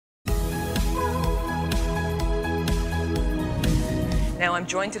Now, I'm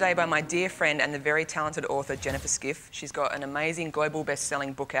joined today by my dear friend and the very talented author, Jennifer Skiff. She's got an amazing global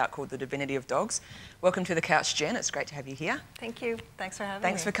best-selling book out called The Divinity of Dogs. Welcome to the couch, Jen. It's great to have you here. Thank you. Thanks for having me.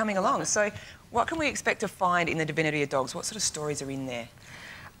 Thanks for coming along. So, what can we expect to find in The Divinity of Dogs? What sort of stories are in there?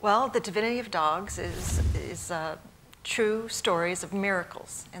 Well, The Divinity of Dogs is true stories of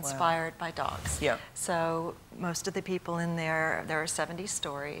miracles inspired by dogs. Yeah. So most of the people in there are 70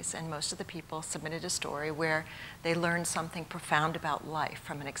 stories, and most of the people submitted a story where they learned something profound about life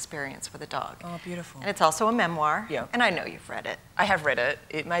from an experience with a dog. Oh, beautiful. And it's also a memoir. Yeah. And I know you've read it. I have read it.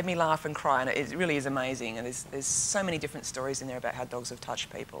 It made me laugh and cry, and it really is amazing. And there's so many different stories in there about how dogs have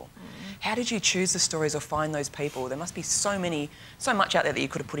touched people. Mm-hmm. How did you choose the stories or find those people? There must be so much out there that you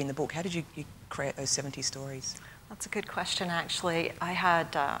could have put in the book. How did you create those 70 stories? That's a good question, actually. I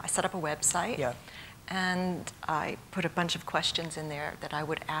set up a website, yeah, and I put a bunch of questions in there that I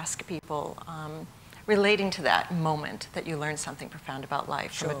would ask people relating to that moment that you learned something profound about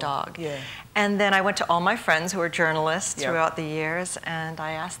life from a dog. Yeah. And then I went to all my friends who are journalists throughout the years, and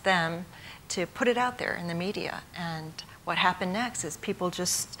I asked them to put it out there in the media. And what happened next is people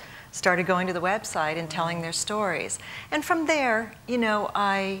just started going to the website and telling their stories. And from there, you know,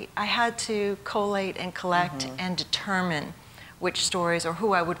 I had to collate and collect and determine which stories or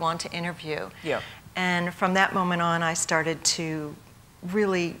who I would want to interview. Yeah. And from that moment on, I started to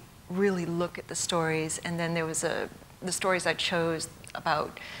really look at the stories. And then there was the stories I chose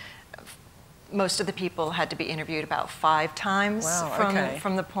about. Most of the people had to be interviewed about 5 times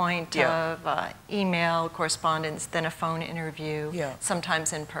from the point of email, correspondence, then a phone interview,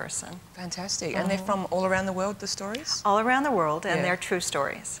 sometimes in person. Fantastic. And they're from all around the world, the stories? All around the world, and they're true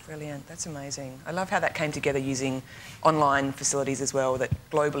stories. Brilliant. That's amazing. I love how that came together using online facilities as well, that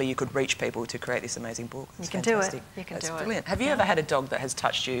globally you could reach people to create this amazing book. You can do it. You can do it. That's brilliant. Have you ever had a dog that has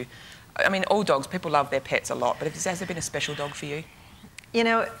touched you? I mean, all dogs, people love their pets a lot, but has there been a special dog for you? You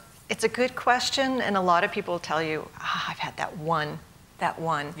know, it's a good question, and a lot of people tell you, I've had that one.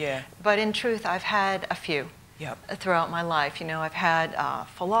 Yeah. But in truth, I've had a few throughout my life. You know, I've had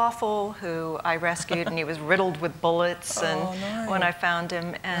Falafel, who I rescued, and he was riddled with bullets when I found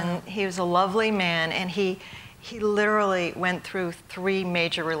him, and he was a lovely man, and he literally went through 3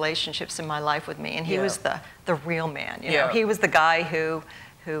 major relationships in my life with me, and he was the real man. You know, he was the guy who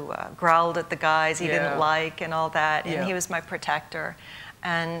growled at the guys he didn't like and all that, and he was my protector.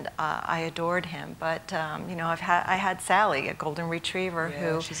 And I adored him, but you know, I had Sally, a golden retriever,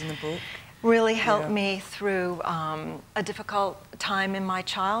 who she's in the book. Really helped me through a difficult time in my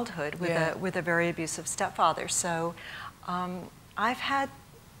childhood with a very abusive stepfather. So I've had,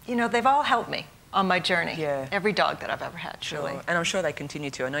 you know, they've all helped me on my journey. Yeah. Every dog that I've ever had, truly. And I'm sure they continue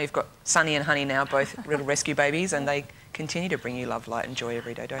to. I know you've got Sunny and Honey now, both little rescue babies, and they continue to bring you love, light, and joy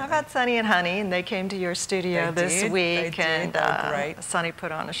every day, don't they? I've had Sunny and Honey, and they came to your studio this week, and great. Sunny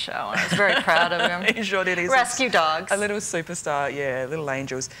put on a show. I was very proud of him. He sure did. He's rescue dogs. A little superstar, yeah, little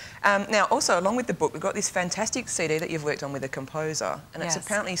angels. Now, also, along with the book, we've got this fantastic CD that you've worked on with a composer, and it's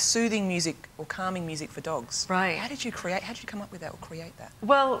apparently soothing music or calming music for dogs. Right. How did you come up with that or create that?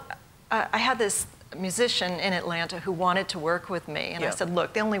 Well, I had this musician in Atlanta who wanted to work with me, and I said,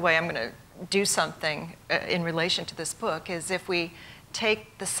 look, the only way I'm going to do something in relation to this book is if we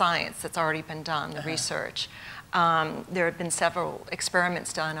take the science that's already been done, the research. There have been several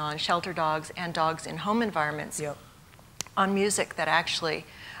experiments done on shelter dogs and dogs in home environments on music that actually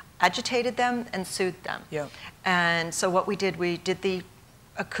agitated them and soothed them. And so what we did the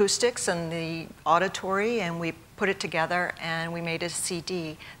acoustics and the auditory, and we put it together, and we made a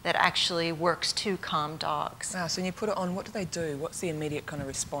CD that actually works to calm dogs. Wow, so when you put it on, what do they do? What's the immediate kind of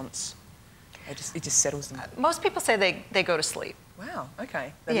response? It just settles them? Most people say they go to sleep. Wow,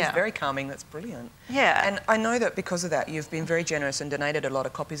 okay. That is very calming. That's brilliant. Yeah. And I know that because of that, you've been very generous and donated a lot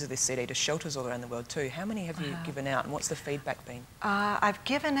of copies of this CD to shelters all around the world too. How many have you given out, and what's the feedback been? I've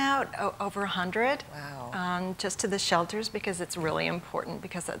given out over 100. Wow. Just to the shelters, because it's really important,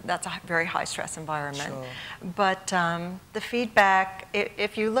 because that's a very high stress environment. Sure. But the feedback,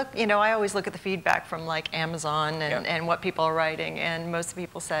 if you look, you know, I always look at the feedback from like Amazon and what people are writing, and most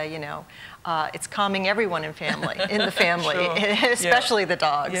people say, you know, it's calming everyone in the family, especially the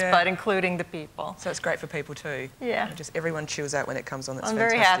dogs, but including the people. So it's great for people too. Yeah. And just everyone chills out when it comes on. That's I'm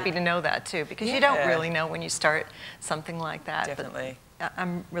fantastic. very happy to know that too, because you don't really know when you start something like that. Definitely. But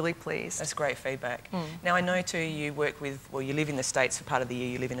I'm really pleased. That's great feedback. Now I know too you work with, well, you live in the States for part of the year,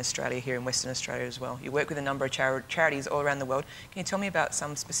 you live in Australia, here in Western Australia as well. You work with a number of charities all around the world. Can you tell me about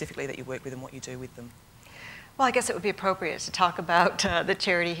some specifically that you work with and what you do with them? Well, I guess it would be appropriate to talk about the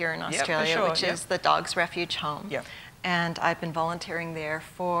charity here in Australia, which is the Dogs Refuge Home. And I've been volunteering there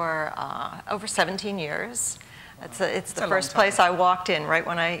for over 17 years. It's the first place I walked in right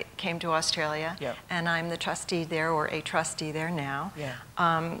when I came to Australia, Yep. and I'm the trustee there, or a trustee there now.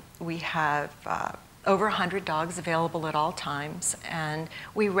 Yeah. We have over 100 dogs available at all times, and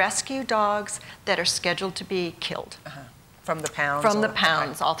we rescue dogs that are scheduled to be killed. From the pounds? From the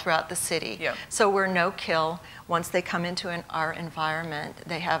pounds, all throughout the city. Yep. So we're no kill. Once they come into our environment,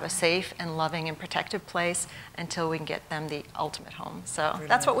 they have a safe and loving and protective place until we can get them the ultimate home. So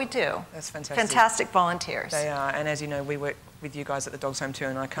that's what we do. That's fantastic. Fantastic volunteers. They are, and as you know, we work with you guys at the Dogs Home too,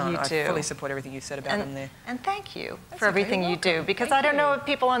 and I fully support everything you've said about them there. And thank you for everything you do, because I don't know if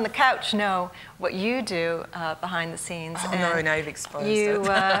people on the couch know what you do behind the scenes. Oh, no, now you've exposed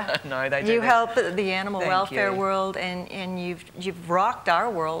it. No, they do. You help the animal welfare world, and you've rocked our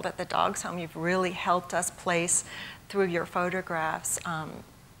world at the Dogs Home. You've really helped us place, through your photographs,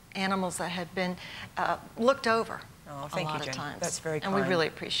 animals that have been looked over. Oh, thank you, Jen. Times. That's very kind. And we really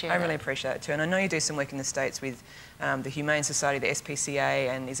appreciate it. I really appreciate it too. And I know you do some work in the States with the Humane Society, the SPCA,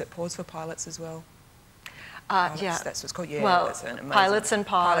 and is it Paws for Pilots as well? Yeah. That's what it's called. Yeah, well, that's an amazing. Pilots and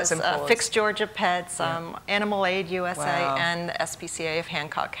Paws, Fix Georgia Pets, Yeah. Animal Aid USA, Wow. and the SPCA of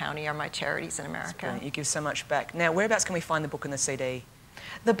Hancock County are my charities in That's America. brilliant. You give so much back. Now, whereabouts can we find the book and the CD?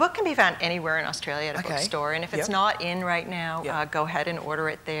 The book can be found anywhere in Australia at a bookstore, and if it's not in right now, go ahead and order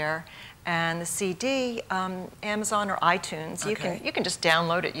it there. And the CD, Amazon or iTunes, you can just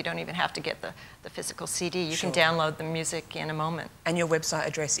download it. You don't even have to get the physical CD. You can download the music in a moment. And your website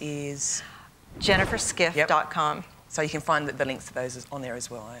address is? JenniferSkiff.com. So you can find the links to those on there as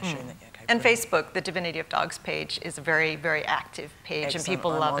well, I assume. That, okay, and Facebook, the Divinity of Dogs page, is a very, very active page. Excellent. And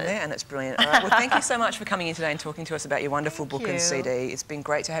people love it. There, and it's brilliant. All right, well, thank you so much for coming in today and talking to us about your wonderful book and CD. It's been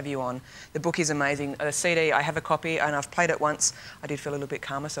great to have you on. The book is amazing. The CD, I have a copy, and I've played it once. I did feel a little bit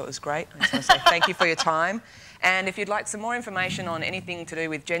calmer, so it was great. I just want to say thank you for your time. And if you'd like some more information on anything to do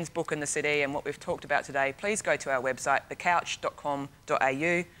with Jen's book and the CD and what we've talked about today, please go to our website,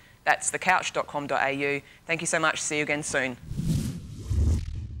 thecouch.com.au. That's thecouch.com.au. Thank you so much. See you again soon.